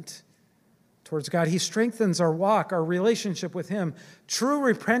repentant towards God. He strengthens our walk, our relationship with Him. True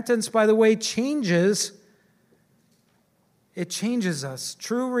repentance, by the way, changes us.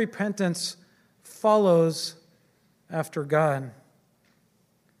 True repentance follows after God. It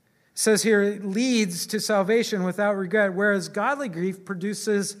says here, it leads to salvation without regret, whereas godly grief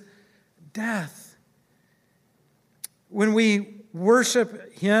produces death. When we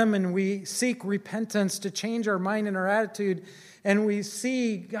worship Him and we seek repentance to change our mind and our attitude, and we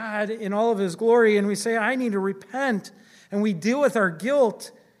see God in all of His glory, and we say, I need to repent, and we deal with our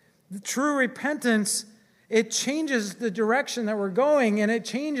guilt, the true repentance, it changes the direction that we're going, and it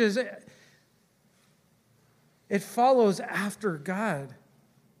follows after God,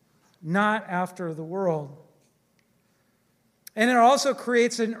 not after the world. And it also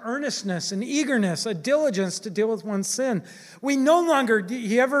creates an earnestness, an eagerness, a diligence to deal with one's sin. We no longer,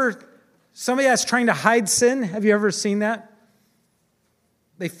 somebody that's trying to hide sin, have you ever seen that?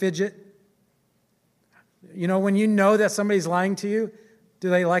 They fidget. You know, when you know that somebody's lying to you, do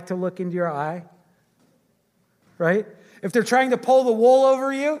they like to look into your eye? Right? If they're trying to pull the wool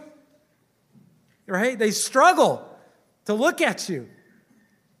over you, right? They struggle to look at you.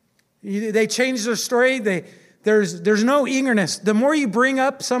 They change their story. There's no eagerness. The more you bring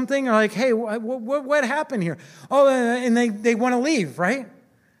up something, they're like, hey, what happened here? Oh, and they want to leave, right?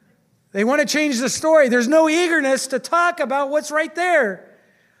 They want to change the story. There's no eagerness to talk about what's right there.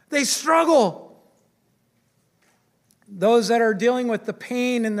 They struggle. Those that are dealing with the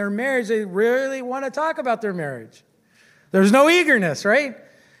pain in their marriage, they really want to talk about their marriage. There's no eagerness, right?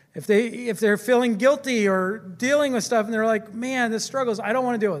 If they're feeling guilty or dealing with stuff and they're like, man, this struggles, I don't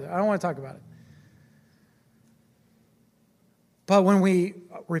want to deal with it. I don't want to talk about it. But when we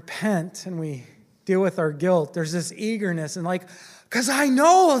repent and we deal with our guilt, there's this eagerness and because I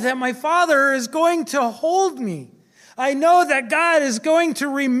know that my Father is going to hold me. I know that God is going to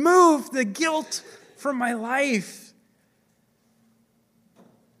remove the guilt from my life.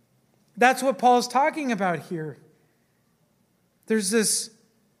 That's what Paul's talking about here. There's this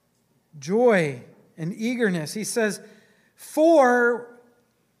joy and eagerness. He says,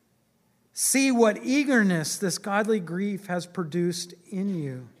 see what eagerness this godly grief has produced in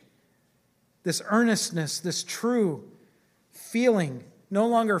you. This earnestness, this true feeling, no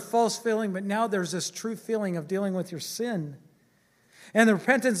longer false feeling, but now there's this true feeling of dealing with your sin. And the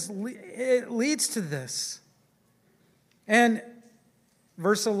repentance, it leads to this. And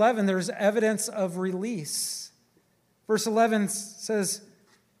verse 11, there's evidence of release. Verse 11 says,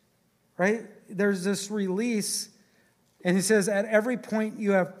 right, there's this release. And he says, at every point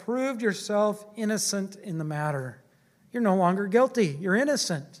you have proved yourself innocent in the matter. You're no longer guilty. You're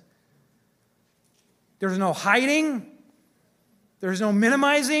innocent. There's no hiding. There's no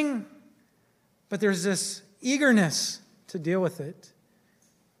minimizing. But there's this eagerness to deal with it.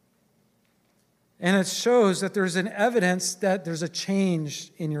 And it shows that there's an evidence that there's a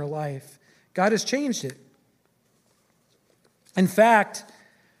change in your life. God has changed it. In fact,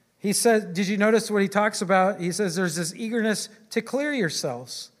 he said, did you notice what he talks about? He says there's this eagerness to clear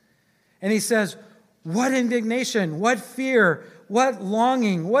yourselves. And he says, what indignation, what fear, what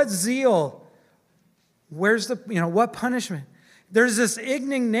longing, what zeal. Where's what punishment? There's this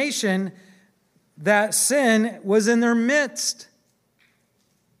indignation that sin was in their midst.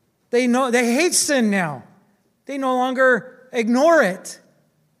 They hate sin now. They no longer ignore it.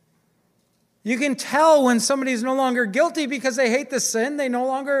 You can tell when somebody's no longer guilty because they hate the sin. They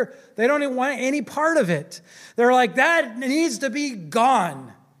don't even want any part of it. They're like, that needs to be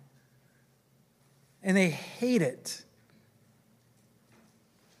gone. And they hate it.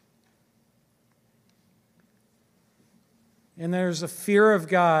 And there's a fear of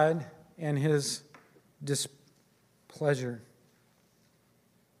God and His displeasure.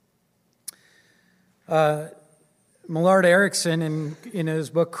 Millard Erickson, in his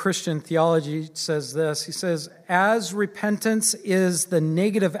book Christian Theology, says this. He says, as repentance is the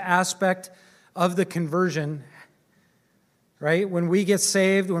negative aspect of the conversion, right? When we get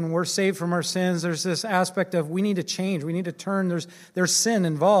saved, when we're saved from our sins, there's this aspect of we need to change, we need to turn. There's sin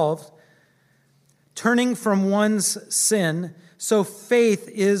involved. Turning from one's sin, So faith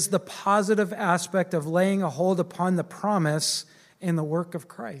is the positive aspect of laying a hold upon the promise in the work of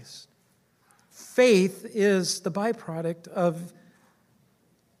Christ. Faith is the byproduct of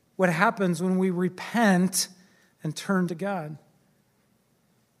what happens when we repent and turn to God.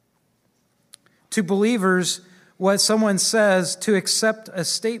 To believers, what someone says to accept a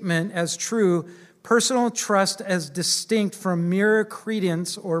statement as true, personal trust as distinct from mere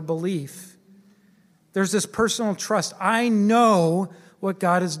credence or belief. There's this personal trust. I know what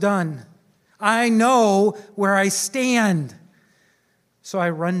God has done. I know where I stand. So I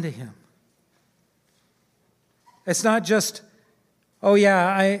run to him. It's not just, oh yeah,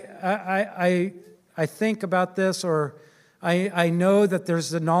 I think about this, or I know that there's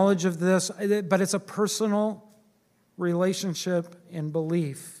the knowledge of this, but it's a personal relationship and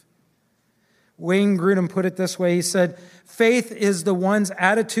belief. Wayne Grudem put it this way. He said, faith is the one's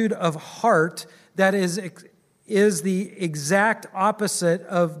attitude of heart that is the exact opposite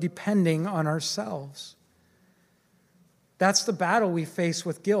of depending on ourselves. That's the battle we face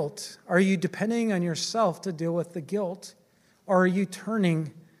with guilt. Are you depending on yourself to deal with the guilt? Or are you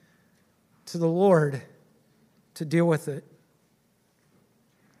turning to the Lord to deal with it?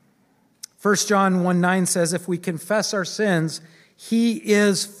 1 John 1:9 says, if we confess our sins, he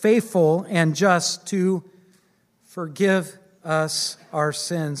is faithful and just to forgive us our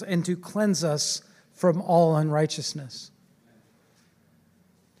sins and to cleanse us from all unrighteousness.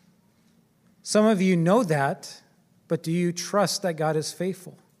 Some of you know that, but do you trust that God is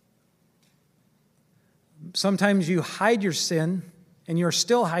faithful? Sometimes you hide your sin, and you're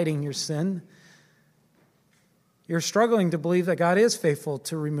still hiding your sin. You're struggling to believe that God is faithful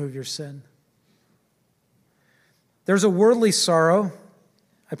to remove your sin. There's a worldly sorrow.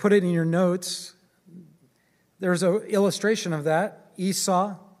 I put it in your notes. There's an illustration of that.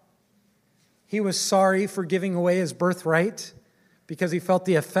 Esau, he was sorry for giving away his birthright because he felt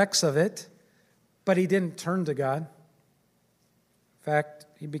the effects of it, but he didn't turn to God. In fact,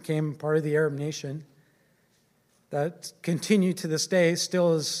 he became part of the Arab nation that continued to this day,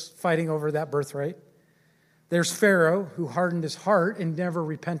 still is fighting over that birthright. There's Pharaoh, who hardened his heart and never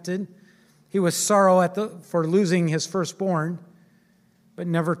repented. He was sorrow for losing his firstborn, but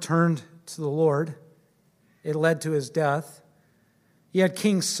never turned to the Lord. It led to his death. He had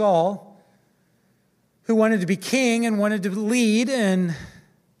King Saul, who wanted to be king and wanted to lead and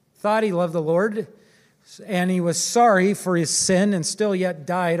thought he loved the Lord, and he was sorry for his sin and still yet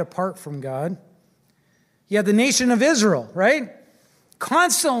died apart from God. You had the nation of Israel, right?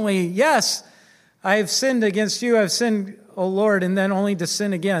 Constantly, yes, I have sinned against you, I've sinned, O Lord, and then only to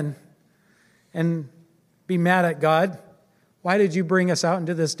sin again and be mad at God. Why did you bring us out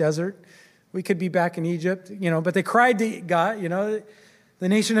into this desert? We could be back in Egypt, but they cried to God, the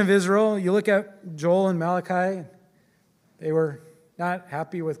nation of Israel. You look at Joel and Malachi, they were not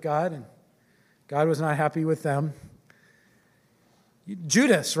happy with God, and God was not happy with them.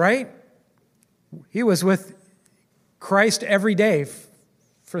 Judas, right? He was with Christ every day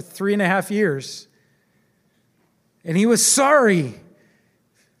for 3.5 years. And he was sorry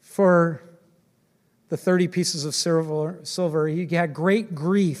for the 30 pieces of silver. He had great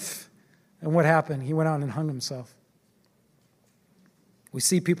grief. And what happened? He went out and hung himself. We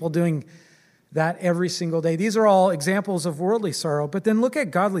see people doing that every single day. These are all examples of worldly sorrow. But then look at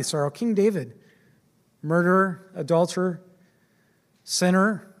godly sorrow. King David, murderer, adulterer,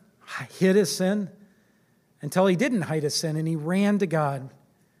 sinner, hid his sin until he didn't hide his sin, and he ran to God.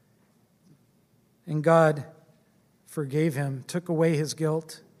 And God forgave him, took away his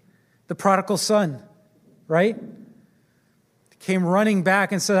guilt. The prodigal son, right? Came running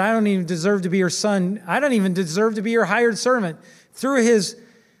back and said, I don't even deserve to be your son. I don't even deserve to be your hired servant.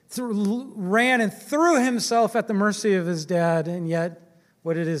 Ran and threw himself at the mercy of his dad. And yet,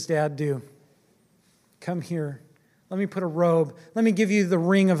 what did his dad do? Come here. Let me put a robe. Let me give you the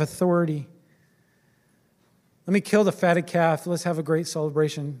ring of authority. Let me kill the fatted calf. Let's have a great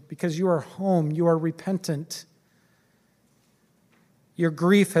celebration because you are home. You are repentant. Your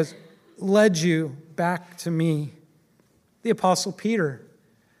grief has led you back to me. The Apostle Peter.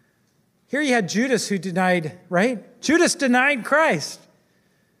 Here you had Judas who denied, right? Judas denied Christ.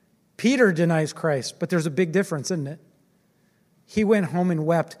 Peter denies Christ, but there's a big difference, isn't it? He went home and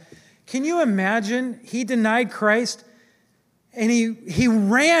wept. Can you imagine? He denied Christ and he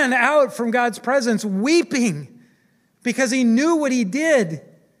ran out from God's presence weeping because he knew what he did.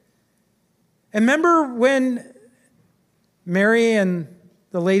 And remember when Mary and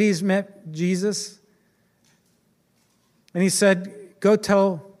the ladies met Jesus? And he said, go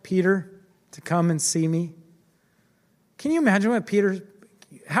tell Peter to come and see me. Can you imagine what Peter...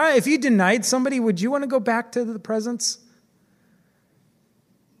 if you denied somebody, would you want to go back to the presence?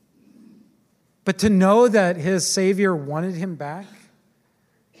 but to know that his Savior wanted him back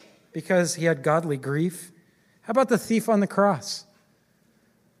because he had godly grief. How about the thief on the cross?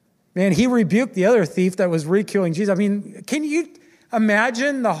 Man, he rebuked the other thief that was ridiculing Jesus. I mean, can you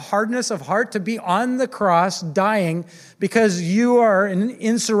imagine the hardness of heart to be on the cross dying because you are an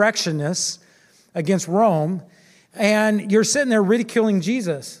insurrectionist against Rome and you're sitting there ridiculing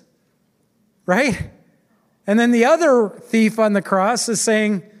Jesus, right? And then the other thief on the cross is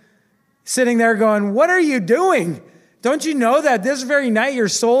sitting there going, what are you doing? Don't you know that this very night your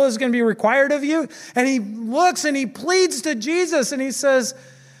soul is going to be required of you? And he looks and he pleads to Jesus and he says,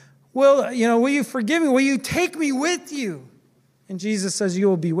 well, will you forgive me? Will you take me with you? And Jesus says, you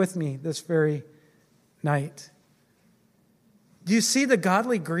will be with me this very night. Do you see the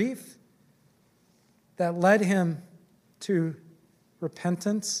godly grief that led him to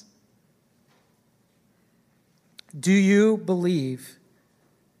repentance? Do you believe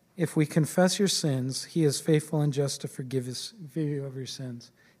if we confess your sins, he is faithful and just to forgive you of your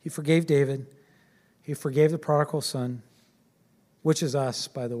sins? He forgave David. He forgave the prodigal son, which is us,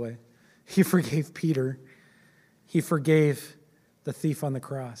 by the way. He forgave Peter. He forgave the thief on the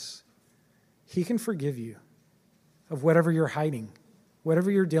cross. He can forgive you of whatever you're hiding, whatever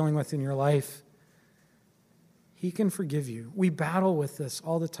you're dealing with in your life. He can forgive you. We battle with this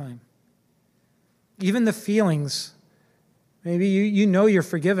all the time. Even the feelings, maybe you know you're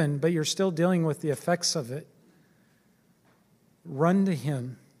forgiven, but you're still dealing with the effects of it. Run to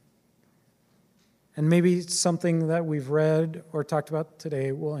him. And maybe something that we've read or talked about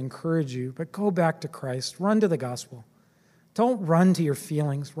today will encourage you, but go back to Christ. Run to the gospel. Don't run to your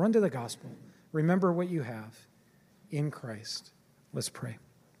feelings. Run to the gospel. Remember what you have in Christ. Let's pray.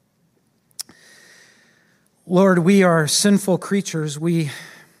 Lord, we are sinful creatures. We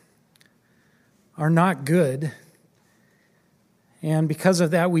are not good. And because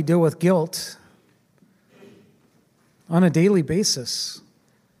of that, we deal with guilt on a daily basis.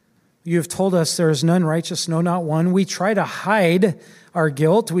 You have told us there is none righteous, no, not one. We try to hide our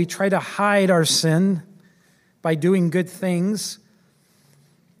guilt. We try to hide our sin by doing good things.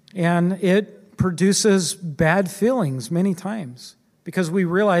 And it produces bad feelings many times because we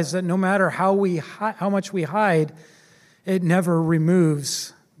realize that no matter how much we hide, it never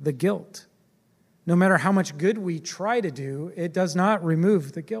removes the guilt. No matter how much good we try to do, it does not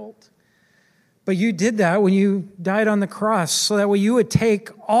remove the guilt. But you did that when you died on the cross so that way you would take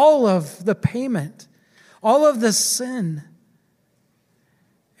all of the payment, all of the sin,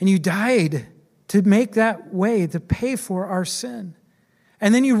 and you died to make that way, to pay for our sin.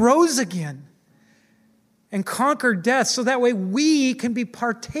 And then you rose again and conquered death so that way we can be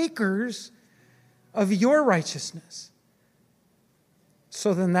partakers of your righteousness.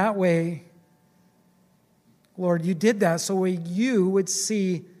 So then that way, Lord, you did that so you would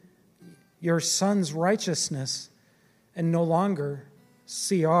see your Son's righteousness and no longer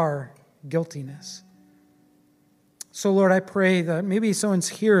see our guiltiness. So, Lord, I pray that maybe someone's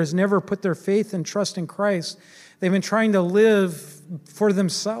here has never put their faith and trust in Christ. They've been trying to live for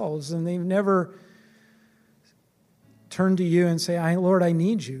themselves, and they've never turned to you and say, Lord, I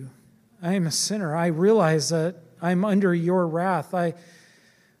need you. I am a sinner. I realize that I'm under your wrath. I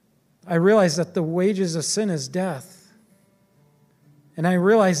realize that the wages of sin is death. And I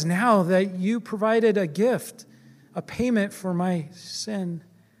realize now that you provided a gift, a payment for my sin.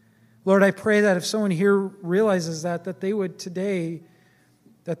 Lord, I pray that if someone here realizes that they would today,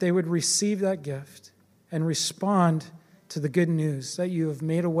 that they would receive that gift and respond to the good news that you have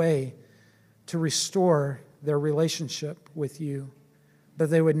made a way to restore their relationship with you, that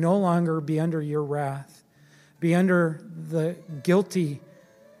they would no longer be under your wrath, be under the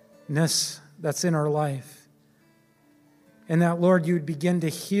guiltiness that's in our life. And that, Lord, you would begin to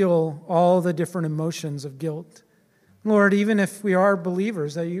heal all the different emotions of guilt. Lord, even if we are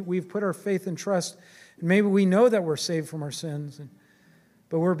believers, that we've put our faith and trust, and maybe we know that we're saved from our sins,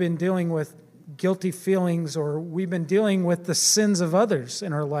 but we've been dealing with guilty feelings, or we've been dealing with the sins of others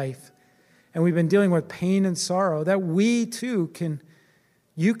in our life, and we've been dealing with pain and sorrow, that we too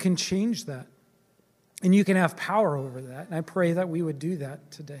you can change that, and you can have power over that. And I pray that we would do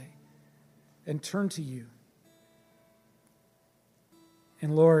that today and turn to you.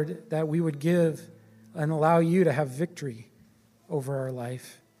 And Lord, that we would give and allow you to have victory over our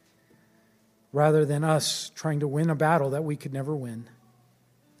life rather than us trying to win a battle that we could never win,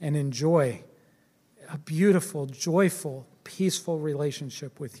 and enjoy a beautiful, joyful, peaceful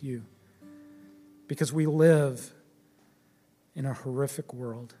relationship with you, because we live in a horrific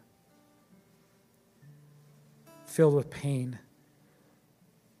world filled with pain.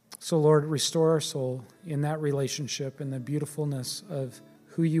 So Lord, restore our soul in that relationship and the beautifulness of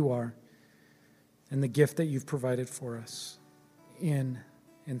who you are. and the gift that you've provided for us in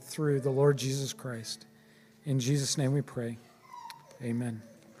and through the Lord Jesus Christ. In Jesus' name we pray. Amen.